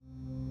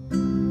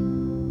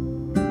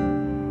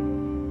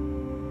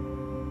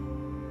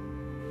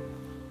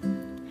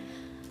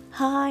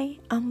Hi,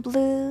 I'm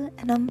Blue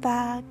and I'm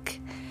back.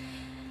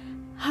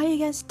 How you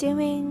guys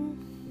doing?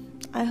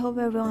 I hope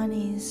everyone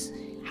is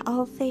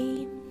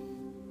healthy,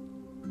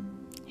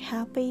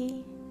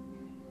 happy.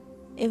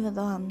 Even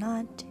though I'm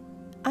not,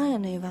 I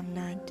don't know if I'm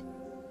not.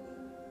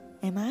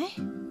 Am I?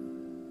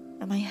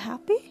 Am I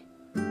happy?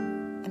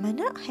 Am I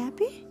not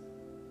happy?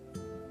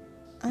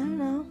 I don't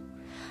know.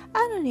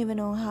 I don't even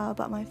know how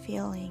about my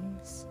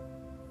feelings.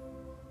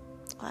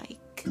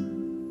 Like,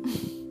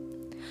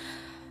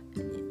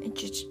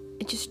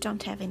 I just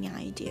don't have any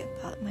idea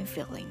about my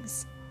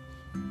feelings.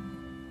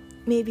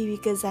 Maybe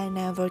because I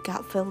never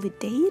got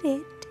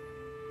validated.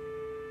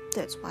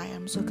 That's why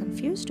I'm so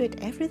confused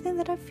with everything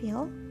that I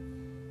feel.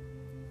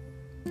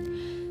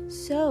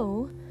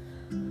 So,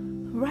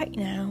 right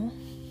now,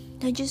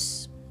 I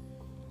just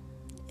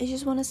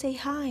want to say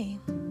hi.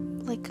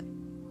 Like,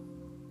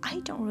 I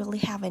don't really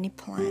have any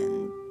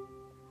plan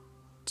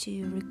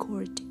to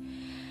record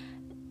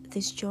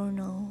this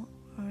journal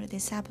or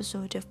this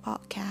episode of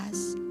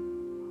podcast.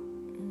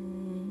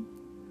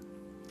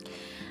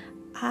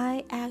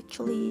 I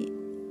actually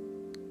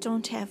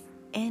don't have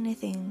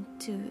anything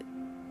to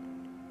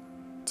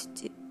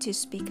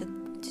speak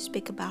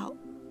about,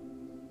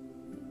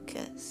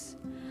 because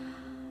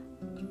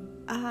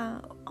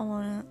I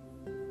wanna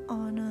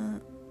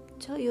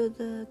tell you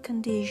the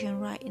condition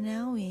right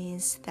now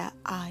is that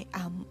I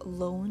am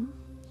alone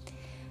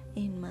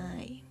in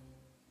my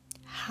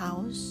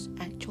house.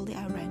 Actually,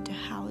 I rent a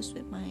house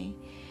with my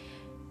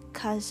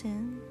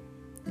cousin,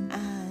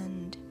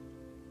 and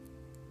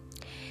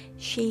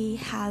she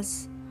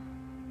has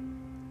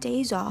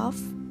days off,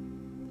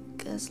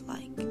 because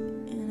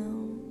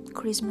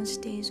Christmas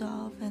days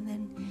off, and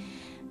then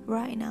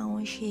right now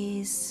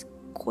she's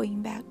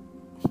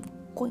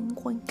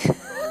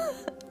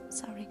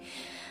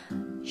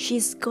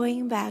she's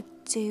going back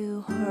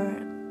to her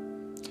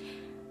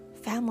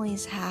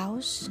family's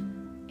house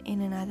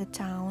in another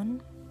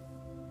town.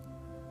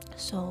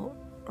 So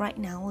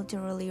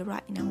literally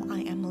right now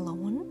I am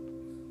alone,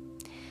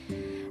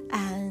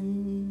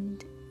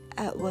 and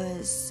it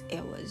was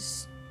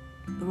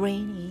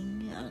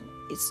raining, and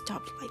it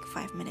stopped like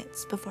 5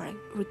 minutes before I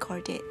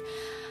recorded.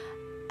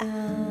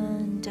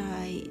 And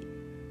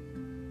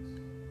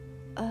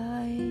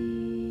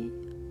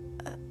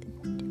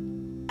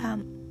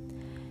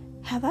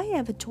have I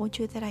ever told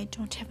you that I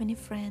don't have any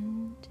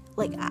friend?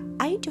 Like,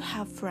 I do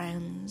have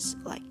friends,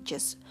 like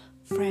just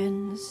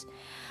friends,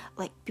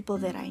 like people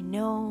that I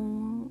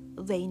know,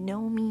 they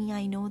know me,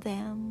 I know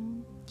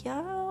them.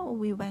 Yeah,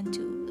 we went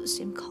to the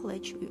same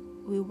college,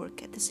 we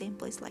work at the same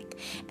place, like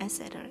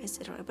etc.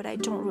 But I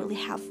don't really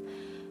have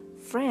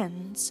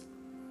friends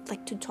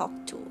like to talk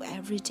to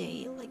every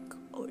day, like,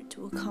 or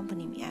to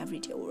accompany me every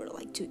day, or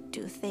like to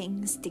do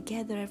things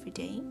together every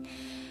day.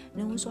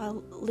 No, so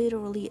I'm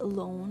literally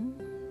alone.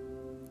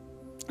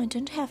 I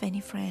don't have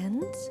any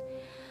friends.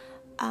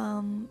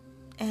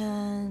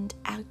 And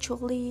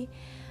actually,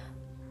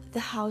 the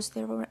house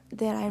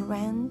that I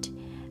rent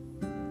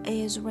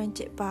is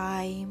rented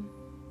by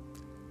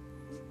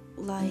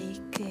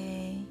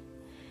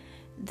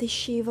the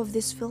chief of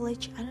this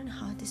village. I don't know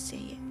how to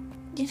say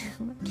it.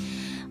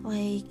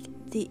 Like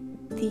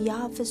the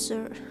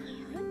officer.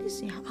 How do you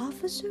say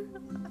officer?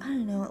 I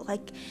don't know.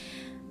 Like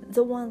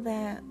the one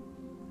that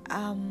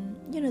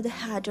the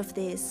head of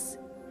this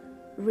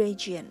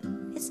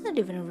region. It's not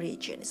even a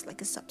region. It's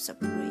like a sub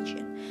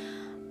region,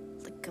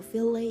 like a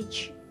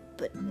village.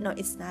 But no,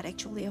 it's not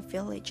actually a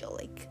village.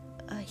 Like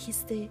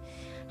he's the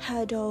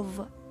head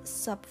of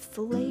sub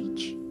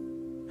village,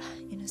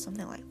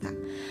 something like that.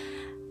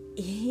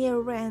 He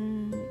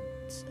rents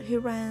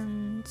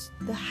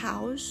the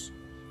house,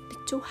 the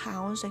two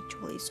houses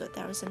actually. So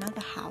there is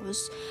another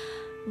house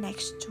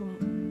next to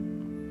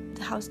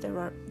the house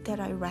that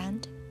I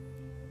rent,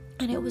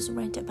 and it was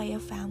rented by a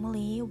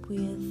family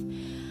with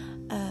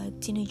a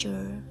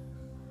teenager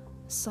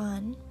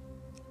son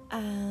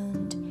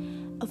and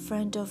a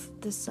friend of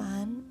the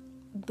son,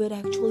 but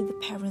actually the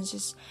parents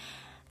is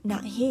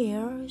not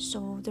here,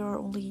 so there are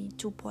only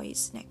two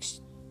boys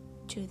next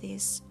to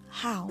this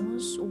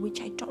house,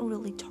 which I don't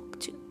really talk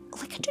to.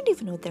 Like, I don't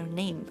even know their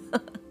name.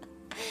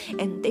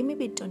 And they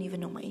maybe don't even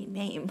know my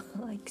name.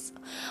 Like, so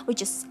we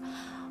just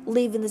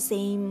live in the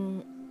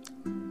same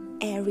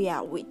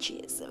area, which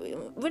is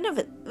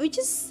whenever we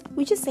just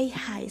say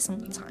hi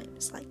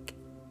sometimes. Like,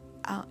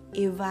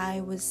 if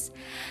I was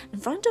in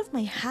front of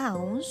my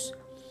house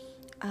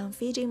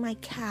feeding my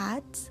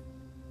cat,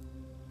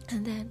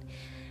 and then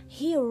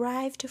he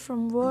arrived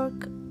from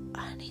work,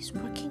 and he's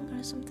working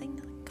or something,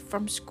 like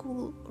from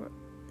school or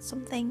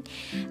something,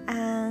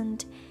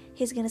 and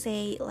he's gonna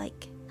say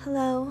like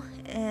hello,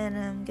 and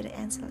I'm gonna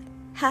answer like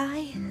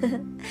hi.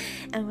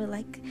 And we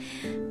like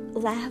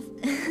laugh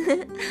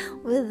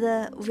with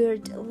a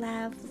weird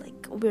laugh,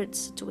 like weird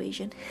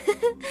situation.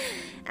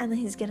 And then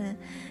he's gonna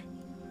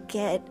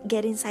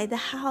get inside the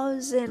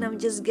house, and I'm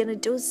just gonna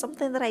do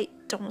something that I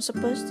don't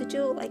supposed to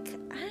do. Like,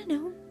 I don't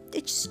know, I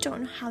just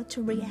don't know how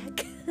to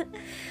react.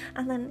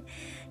 And then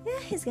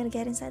he's gonna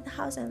get inside the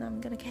house, and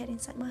I'm gonna get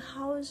inside my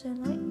house,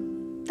 and like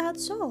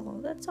That's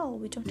all.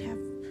 We don't have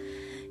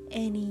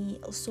any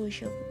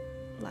social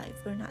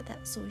life. We're not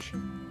that social.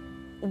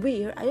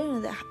 Weird. I don't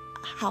know that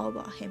how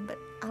about him, but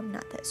I'm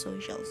not that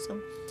social. So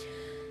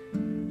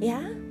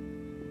yeah,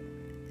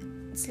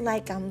 it's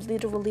like I'm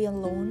literally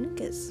alone,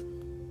 because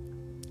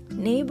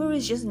neighbor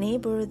is just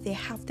neighbor. They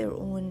have their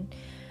own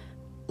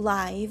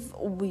life,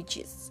 which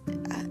is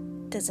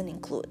doesn't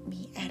include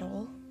me at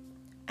all.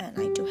 And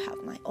I do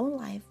have my own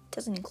life,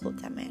 doesn't include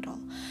them at all.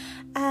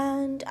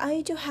 And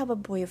I do have a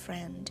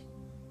boyfriend.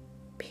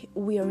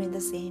 We are in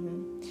the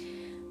same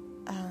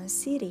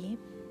city.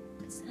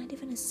 It's not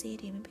even a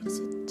city, maybe it's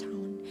a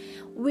town.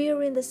 We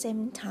are in the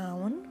same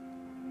town.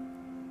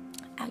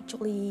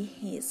 Actually,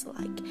 he's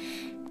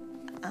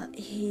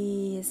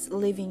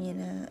living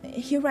in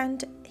he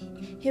rent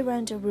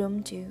a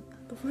room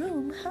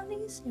how do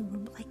you say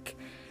room, like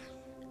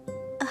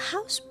a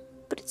house,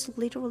 but it's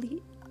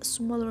literally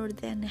smaller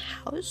than a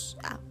house.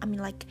 I mean,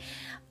 like,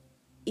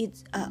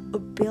 it's a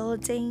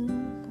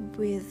building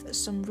with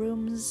some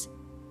rooms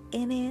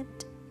in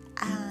it,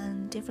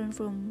 and different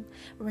room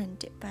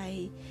rented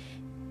by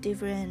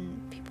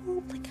different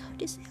people. Like, how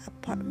do you say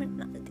apartment?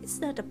 No, it's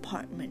not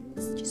apartment,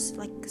 it's just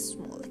like a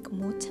small, like a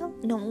motel.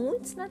 No,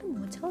 it's not a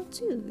motel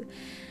too.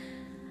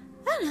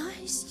 I don't know,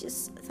 it's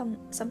just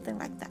something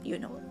like that,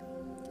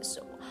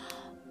 So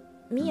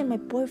me and my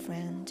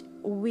boyfriend,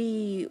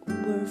 we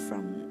were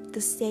from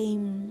the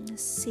same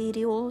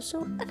city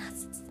also.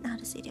 It's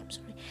not a city, I'm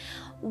sorry.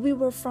 We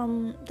were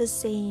from the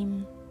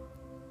same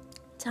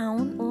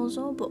town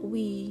also, but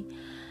we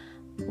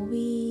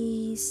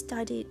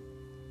studied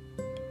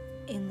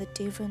in the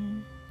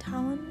different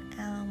town,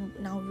 and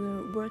now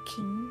we're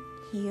working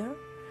here.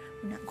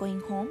 We're not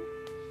going home.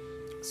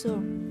 So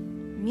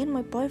me and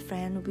my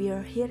boyfriend, we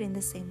are here in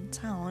the same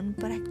town,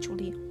 but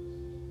actually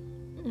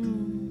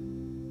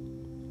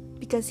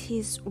because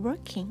he's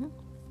working,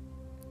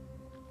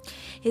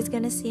 he's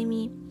gonna see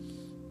me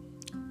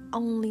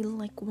only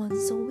like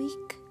once a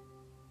week.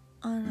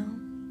 I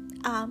don't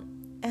know.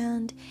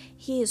 And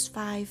he is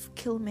 5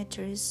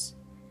 kilometers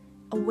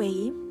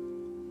away,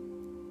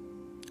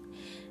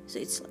 so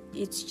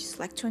it's just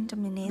like 20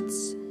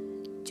 minutes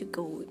to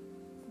go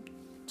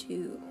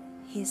to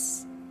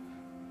his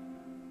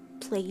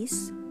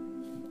place.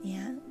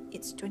 Yeah,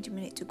 it's 20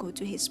 minutes to go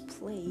to his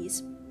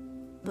place,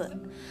 but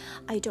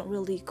I don't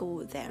really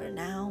go there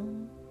now,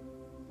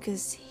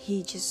 because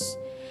he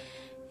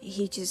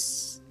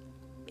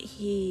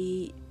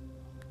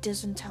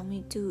doesn't tell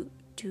me to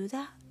do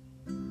that,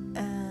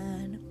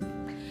 and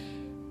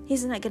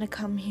he's not gonna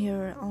come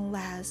here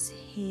unless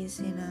he's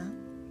in a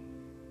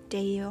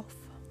day off.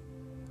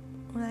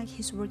 Like,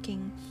 he's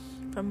working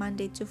from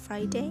Monday to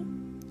Friday,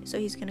 so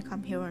he's gonna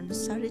come here on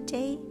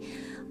Saturday,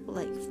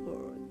 like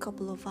for a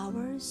couple of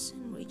hours,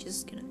 and we're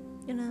just gonna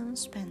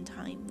spend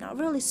time. Not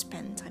really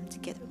spend time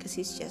together, because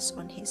he's just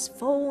on his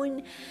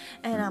phone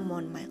and I'm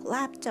on my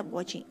laptop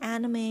watching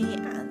anime,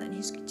 and then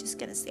he's just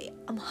gonna say,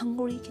 I'm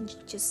hungry, can you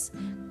just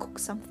cook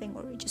something,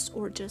 or just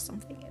order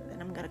something? And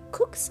then I'm gonna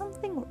cook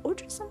something or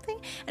order something,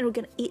 and we're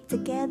gonna eat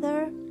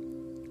together,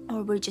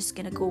 or we're just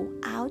gonna go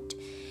out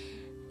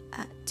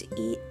to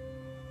eat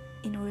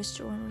in a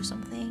restaurant or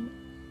something.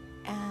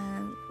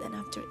 And then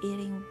after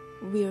eating,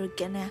 we're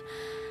gonna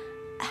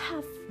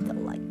have the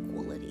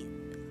quality,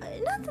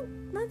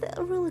 not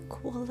a really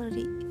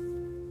quality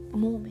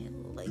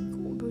moment, like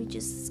we're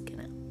just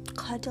gonna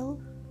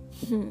cuddle.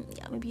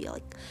 Yeah, maybe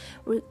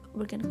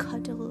we're gonna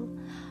cuddle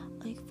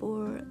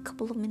for a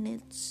couple of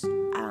minutes,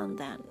 and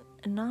then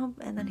enough,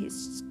 and then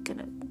he's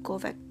gonna go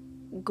back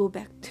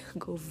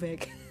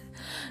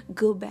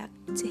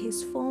to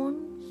his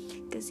phone,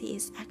 because he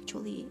is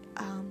actually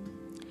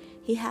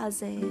he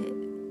has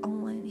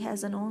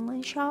an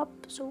online shop,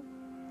 so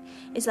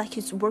it's like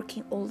he's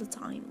working all the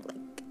time,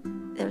 like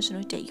there's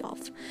no day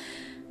off.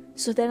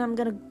 So then I'm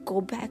gonna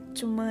go back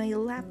to my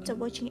laptop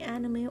watching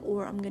anime,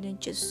 or I'm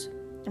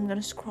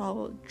gonna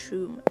scroll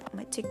through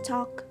my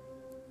TikTok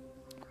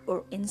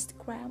or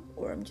Instagram,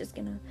 or I'm just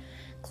gonna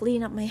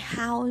clean up my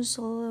house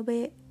a little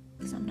bit,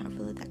 because I'm not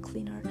really that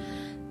cleaner.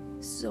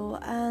 So,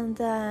 and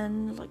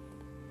then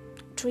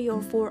 3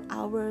 or 4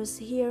 hours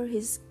here,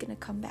 he's gonna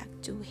come back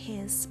to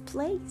his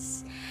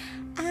place,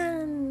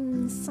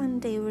 and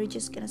Sunday we're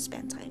just gonna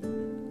spend time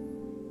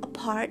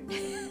apart.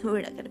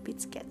 We're not gonna be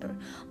together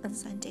on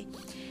Sunday,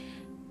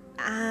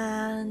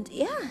 and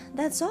yeah,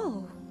 that's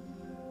all.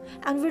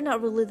 And we're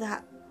not really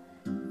that,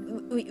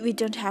 we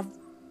don't have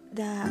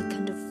that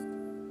kind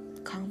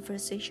of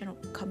conversation or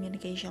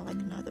communication like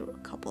another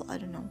couple. I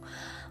don't know,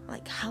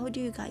 how do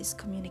you guys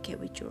communicate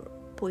with your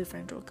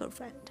boyfriend or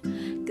girlfriend?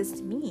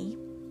 Because me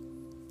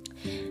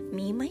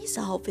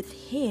myself, with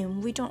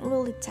him, we don't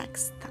really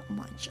text that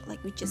much.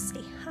 We just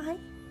say hi,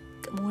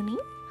 good morning,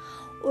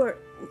 or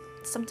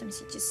sometimes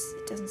he just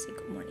doesn't say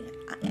good morning.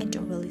 I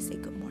don't really say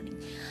good morning.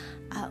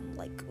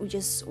 We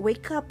just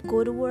wake up,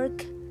 go to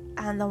work,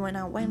 and then when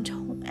I went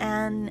home,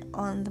 and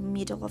on the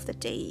middle of the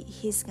day,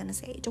 he's gonna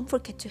say, don't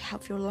forget to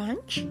have your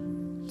lunch,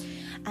 and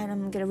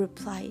I'm gonna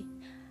reply,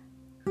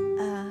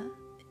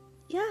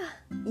 yeah,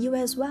 you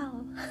as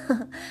well.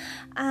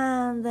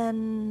 and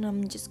then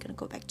I'm just gonna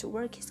go back to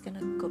work. He's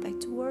gonna go back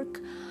to work,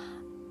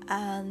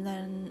 and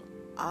then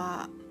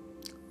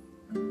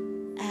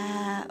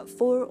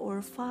 4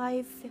 or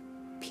 5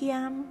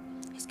 p.m.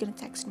 he's gonna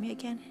text me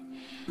again,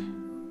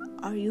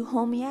 are you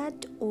home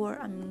yet? Or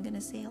I'm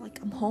gonna say like,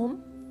 I'm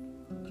home.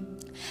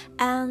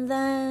 And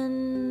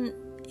then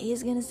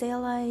he's gonna say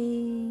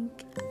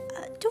like,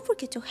 don't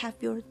forget to have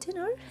your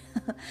dinner.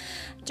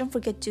 Don't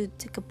forget to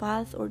take a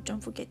bath, or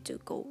don't forget to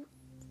go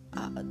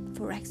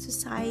for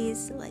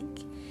exercise,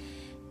 like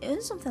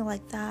something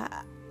like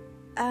that.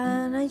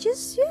 And I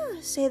just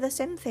say the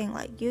same thing,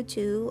 like, you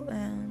too,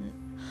 and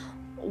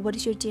what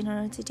is your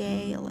dinner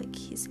today? Like,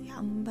 he's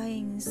I'm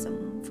buying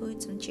some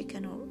food, some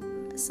chicken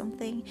or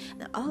something,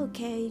 and,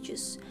 okay,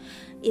 just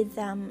eat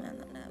them, and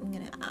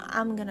then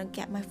I'm gonna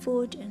get my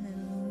food, and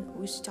then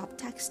we stop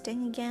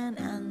texting again,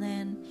 and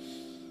then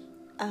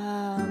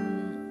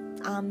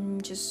I'm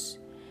just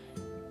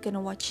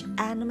gonna watch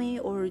anime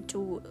or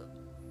do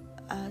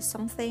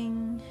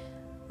something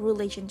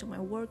related to my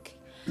work,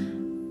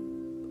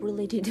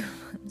 related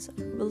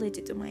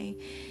to my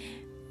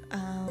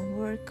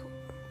work,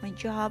 my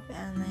job.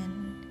 And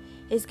then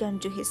he's gonna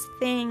do his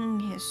thing.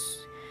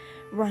 He's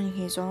running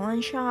his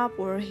online shop,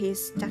 or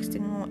he's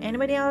texting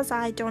anybody else.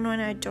 I don't know,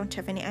 and I don't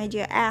have any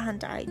idea,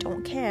 and I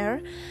don't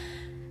care.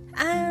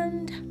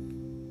 And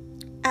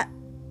at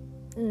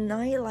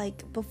night,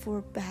 like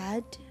before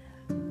bed,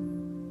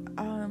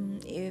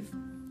 if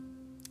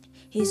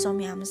he saw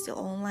me, I'm still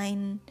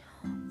online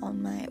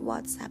on my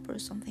WhatsApp or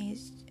something.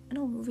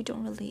 We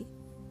don't really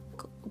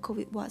go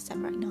with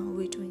WhatsApp right now.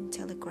 We're doing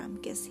Telegram,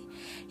 because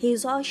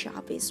his whole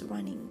shop is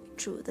running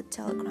through the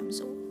Telegram,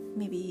 so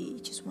maybe he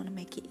just want to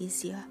make it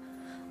easier.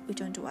 We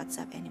don't do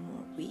WhatsApp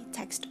anymore. We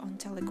text on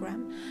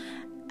Telegram.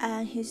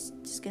 And he's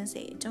just gonna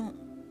say, don't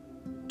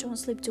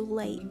sleep too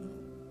late,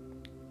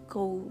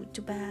 go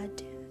to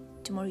bed,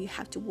 tomorrow you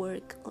have to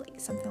work, like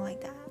something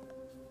like that.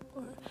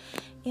 Or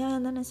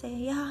and then I say,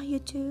 you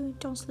too,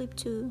 don't sleep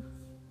too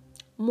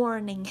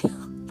morning.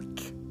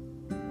 Like,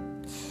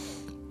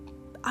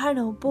 I don't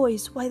know,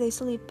 boys, why they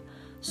sleep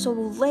so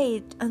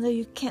late, and then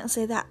you can't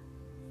say that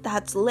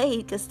that's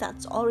late, because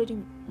that's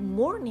already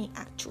morning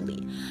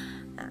actually.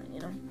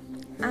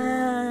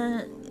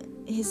 And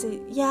he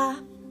said,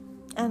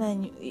 and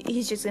then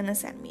he's just gonna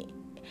send me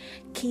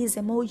kiss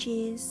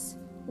emojis.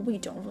 We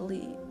don't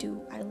really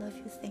do I love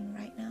you thing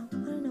right now, I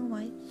don't know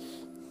why.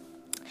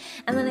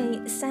 And then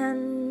I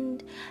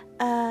send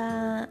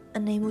an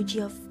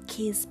emoji of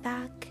kiss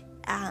back,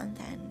 and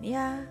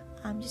then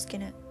I'm just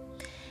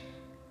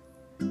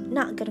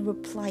not gonna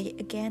reply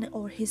again,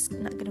 or he's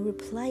not gonna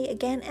reply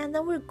again, and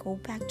then we'll go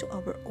back to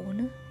our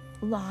own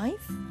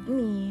life,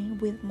 me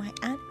with my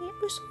anime,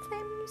 or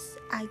sometimes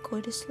I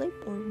go to sleep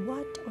or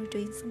what, or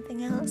doing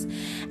something else,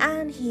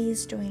 and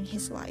he's doing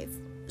his life.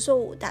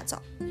 So that's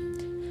all.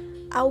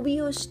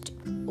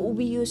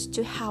 We used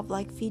to have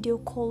like video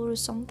call or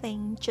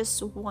something,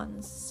 just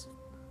once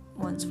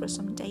for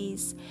some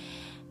days,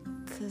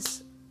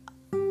 because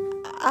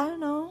I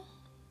don't know,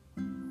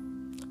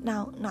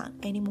 now not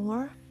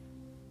anymore.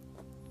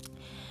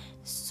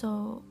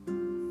 So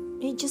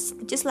it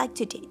just like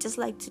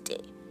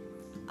today,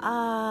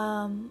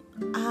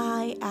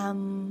 I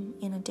am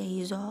in a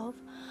days off,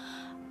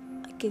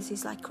 because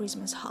it's like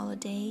Christmas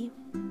holiday.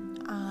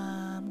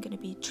 I'm gonna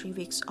be 3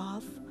 weeks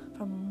off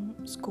from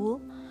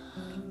school.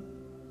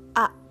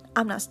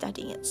 I'm not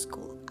studying at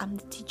school, I'm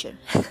the teacher.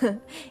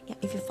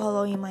 If you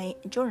follow in my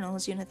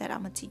journals, you know that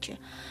I'm a teacher.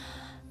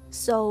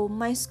 So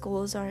my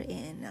schools are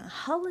in a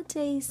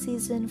holiday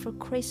season for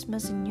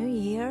Christmas and New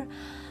Year.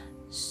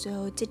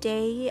 So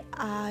today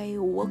I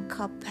woke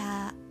up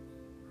at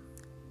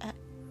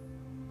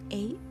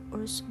 8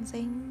 or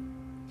something,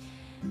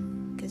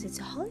 because it's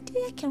a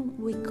holiday. I can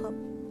wake up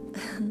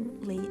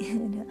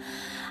late.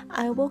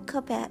 I woke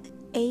up at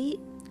 8,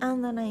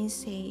 and then I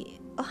say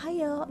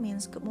ohayo,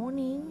 means good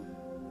morning,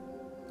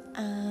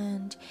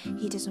 and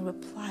he doesn't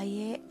reply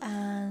it.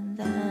 And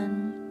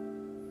then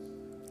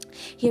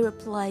he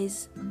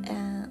replies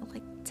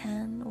like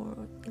 10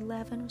 or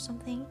 11 or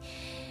something,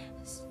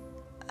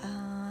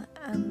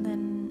 and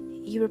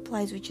then he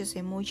replies with just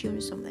emoji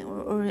or something,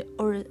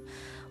 or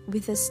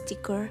with a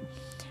sticker.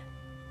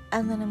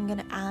 And then I'm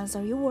gonna ask,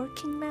 are you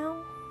working now?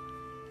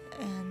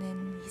 And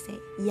then he say,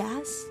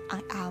 yes,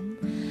 I am.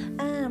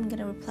 And I'm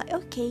gonna reply,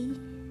 okay,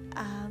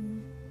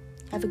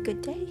 have a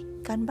good day,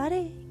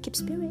 ganbare, keep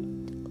spirit,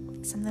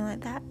 something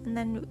like that. And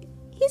then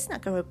he's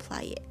not gonna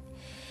reply it.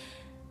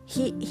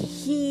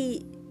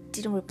 He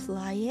didn't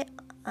reply it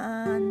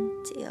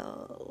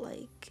until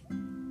like,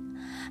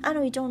 I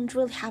know we don't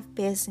really have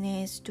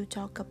business to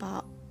talk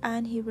about,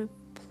 and he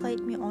replied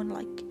me on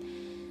like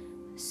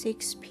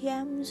 6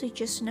 p.m. So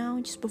just now,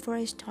 just before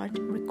I start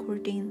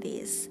recording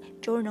this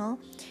journal,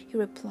 he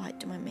replied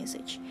to my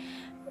message.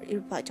 He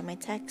replied to my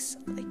text.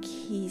 Like,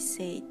 he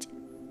said,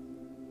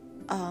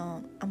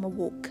 I'm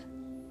awoke.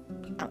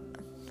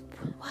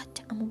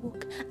 What? I'm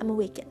awoke. I'm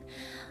awakened.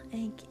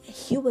 And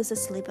he was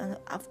asleep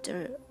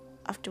after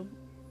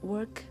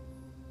work.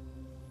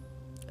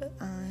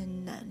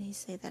 and then he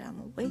said that I'm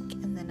awake,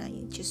 and then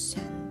I just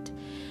sent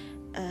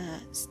a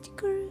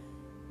sticker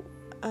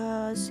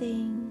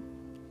saying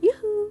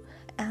yoo-hoo,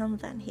 and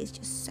then he's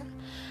just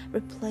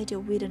replied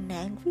with an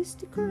angry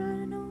sticker. I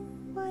don't know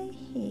why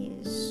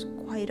he's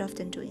quite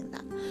often doing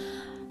that.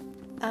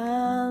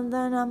 And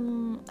then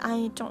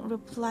I don't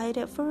reply it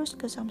at first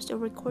because I'm still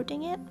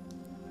recording it,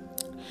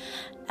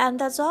 and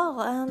that's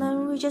all. And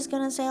then we're just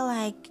gonna say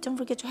like, don't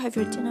forget to have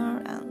your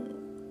dinner and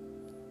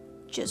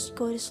just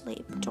go to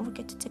sleep. Don't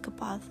forget to take a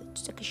bath,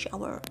 to take a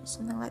shower,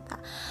 something like that.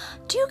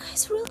 Do you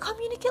guys really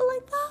communicate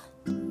like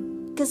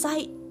that? Because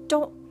I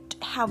don't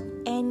have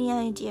any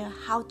idea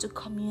how to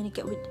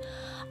communicate with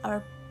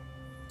our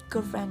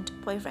girlfriend,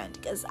 boyfriend,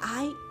 because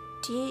I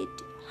did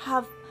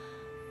have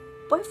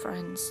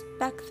boyfriends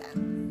back then,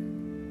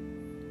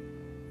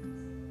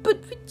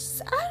 but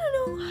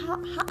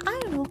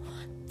I don't know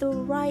the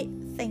right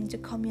thing to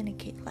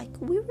communicate. Like,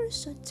 we were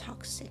so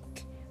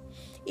toxic,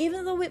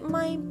 even though with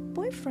my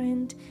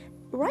boyfriend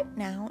right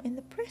now in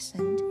the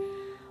present,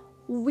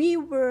 we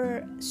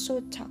were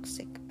so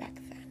toxic back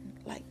then.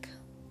 Like,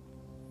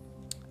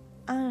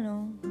 I don't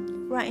know,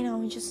 right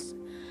now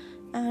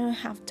I don't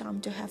have time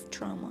to have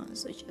drama.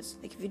 So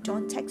just like, if you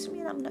don't text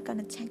me, I'm not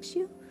gonna text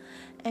you,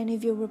 and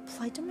if you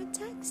reply to my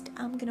text,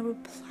 I'm gonna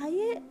reply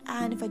it,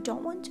 and if I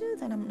don't want to,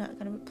 then I'm not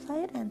gonna reply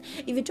it, and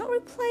if you don't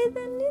reply,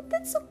 then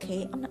that's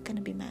okay. I'm not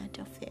gonna be mad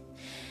of it.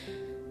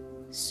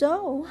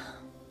 So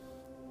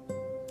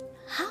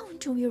how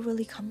do we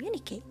really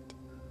communicate?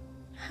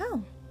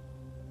 How?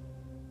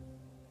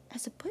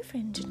 As a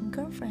boyfriend and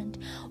girlfriend,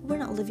 we're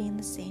not living in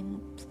the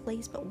same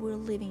place, but we're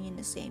living in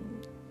the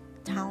same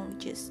town,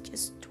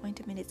 just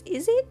 20 minutes.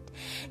 Is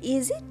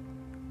it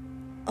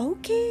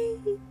okay?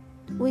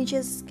 We're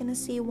just gonna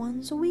see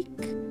once a week?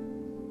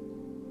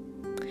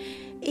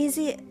 Is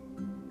it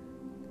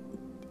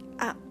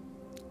I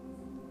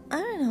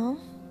don't know,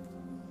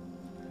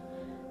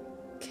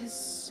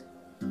 because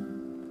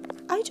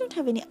I don't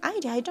have any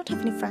idea. I don't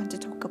have any friend to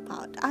talk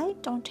about. I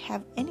don't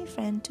have any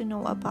friend to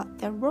know about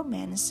their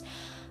romance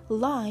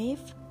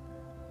life,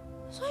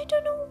 so I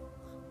don't know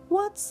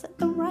what's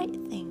the right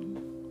thing.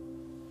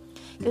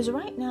 Because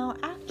right now,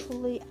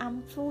 actually,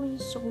 I'm feeling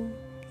so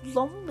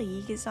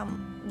lonely because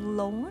I'm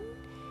alone.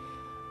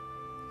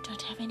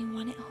 Don't have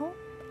anyone at home.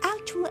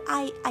 Actually,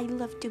 I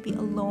love to be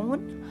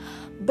alone,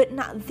 but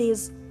not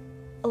this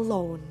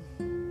alone.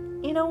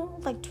 You know,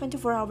 like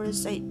 24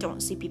 hours, I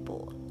don't see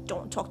people,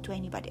 don't talk to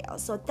anybody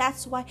else. So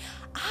that's why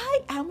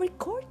I am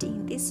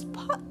recording this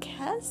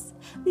podcast,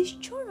 this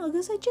journal,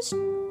 because I just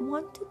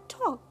want to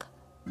talk.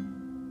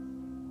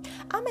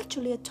 I'm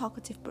actually a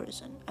talkative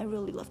person. I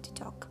really love to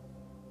talk.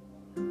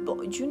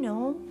 But you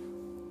know,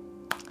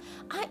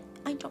 I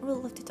don't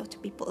really love to talk to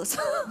people.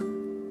 So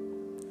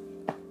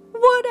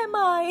what am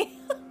I?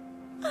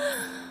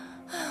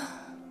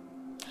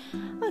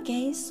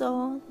 Okay,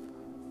 so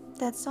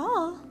that's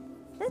all.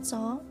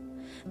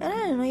 And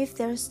I don't know if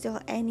there's still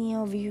any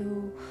of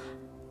you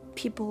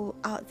people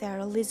out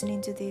there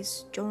listening to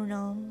this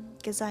journal,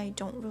 because I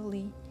don't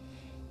really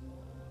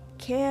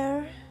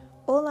care.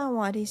 All I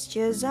want is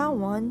just I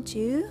want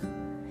to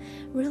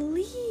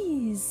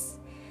release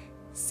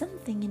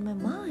something in my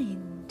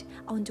mind.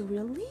 I want to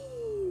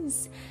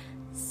release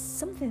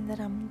something that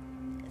I'm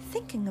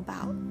thinking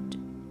about.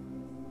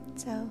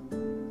 So,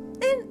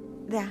 and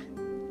that,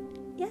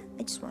 yeah,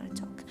 I just want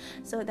to talk.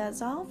 So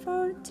that's all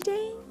for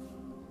today.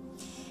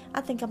 I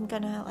think I'm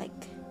gonna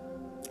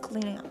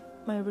cleaning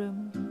up my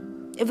room,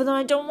 even though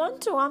I don't want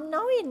to. I'm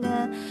now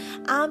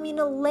in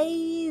a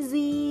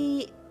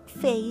lazy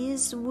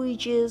phase,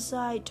 which is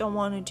I don't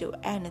want to do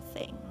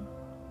anything.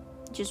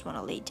 Just want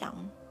to lay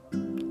down,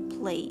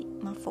 play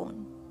my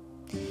phone,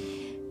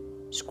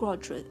 scroll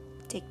through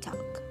TikTok.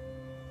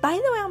 By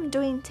the way, I'm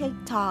doing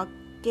TikTok.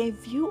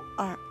 If you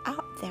are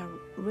out there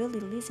really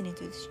listening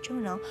to this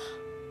journal,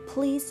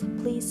 please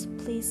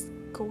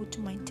go to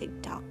my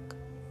TikTok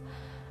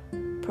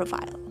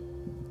profile.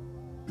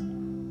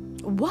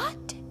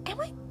 What? Am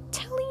I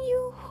telling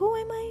you who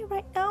am I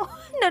right now?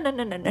 No.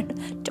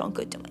 Don't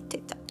go to my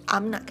TikTok.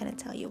 I'm not gonna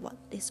tell you what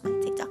is my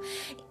TikTok,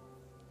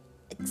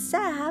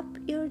 except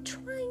you're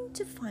trying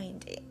to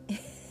find it.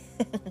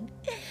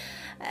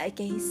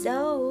 Okay,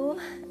 so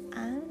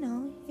I don't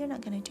know. You're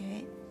not gonna do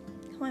it.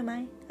 Who am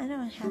I? I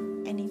don't have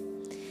any.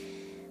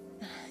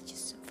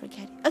 Just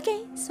forget it.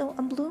 Okay, so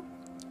I'm Blue,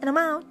 and I'm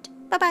out.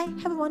 Bye bye.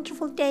 Have a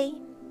wonderful day.